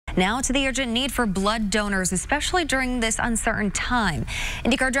Now to the urgent need for blood donors, especially during this uncertain time.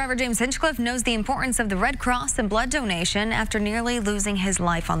 IndyCar driver James Hinchcliffe knows the importance of the Red Cross and blood donation after nearly losing his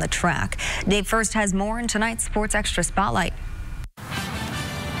life on the track. Dave First has more in tonight's Sports Extra Spotlight.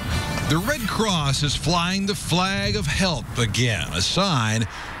 The Red Cross is flying the flag of help again, a sign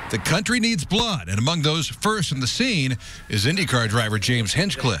the country needs blood. And among those first on the scene is IndyCar driver James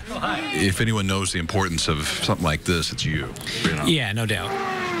Hinchcliffe. If anyone knows the importance of something like this, it's you. Yeah, no doubt.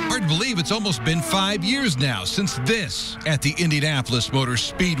 Hard to believe it's almost been 5 years now since this at the Indianapolis Motor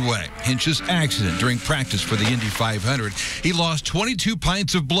Speedway. Hinch's accident during practice for the Indy 500. He lost 22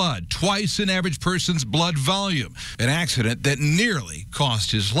 pints of blood, twice an average person's blood volume. An accident that nearly cost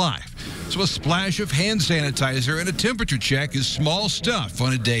his life. So a splash of hand sanitizer and a temperature check is small stuff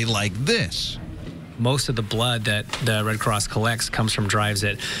on a day like this. Most of the blood that the Red Cross collects comes from drives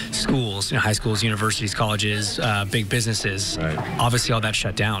at schools, high schools, universities, colleges, big businesses. Right. Obviously, all that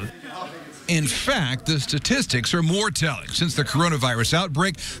shut down. In fact, the statistics are more telling. Since the coronavirus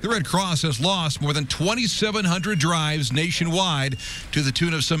outbreak, the Red Cross has lost more than 2,700 drives nationwide to the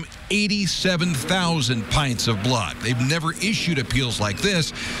tune of some 87,000 pints of blood. They've never issued appeals like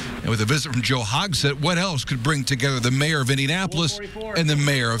this. And with a visit from Joe Hogsett, what else could bring together the mayor of Indianapolis and the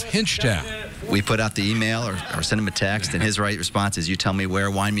mayor of Hinchtown? We put out the email or send him a text, and his right response is, you tell me where,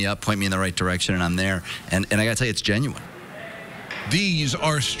 wind me up, point me in the right direction, and I'm there. And I got to tell you, it's genuine. These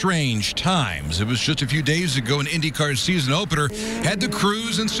are strange times. It was just a few days ago an IndyCar season opener had the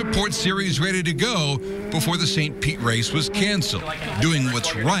crews and support series ready to go before the St. Pete race was canceled. Doing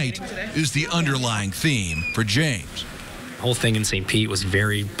what's right is the underlying theme for James. The whole thing in St. Pete was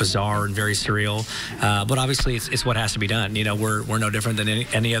very bizarre and very surreal, but obviously it's what has to be done. We're no different than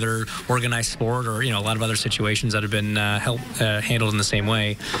any other organized sport or a lot of other situations that have been handled in the same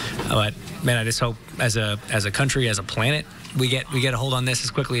way. But man, I just hope as a country, as a planet, we get a hold on this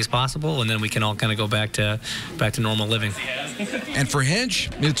as quickly as possible, and then we can all kind of go back to normal living. And for Hinch,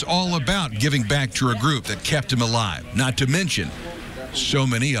 it's all about giving back to a group that kept him alive, not to mention so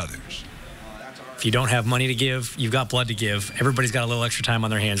many others. If you don't have money to give, you've got blood to give. Everybody's got a little extra time on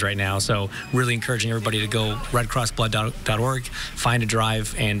their hands right now, so really encouraging everybody to go redcrossblood.org, find a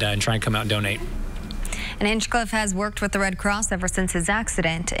drive, and try and come out and donate. And Hinchcliffe has worked with the Red Cross ever since his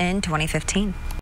accident in 2015.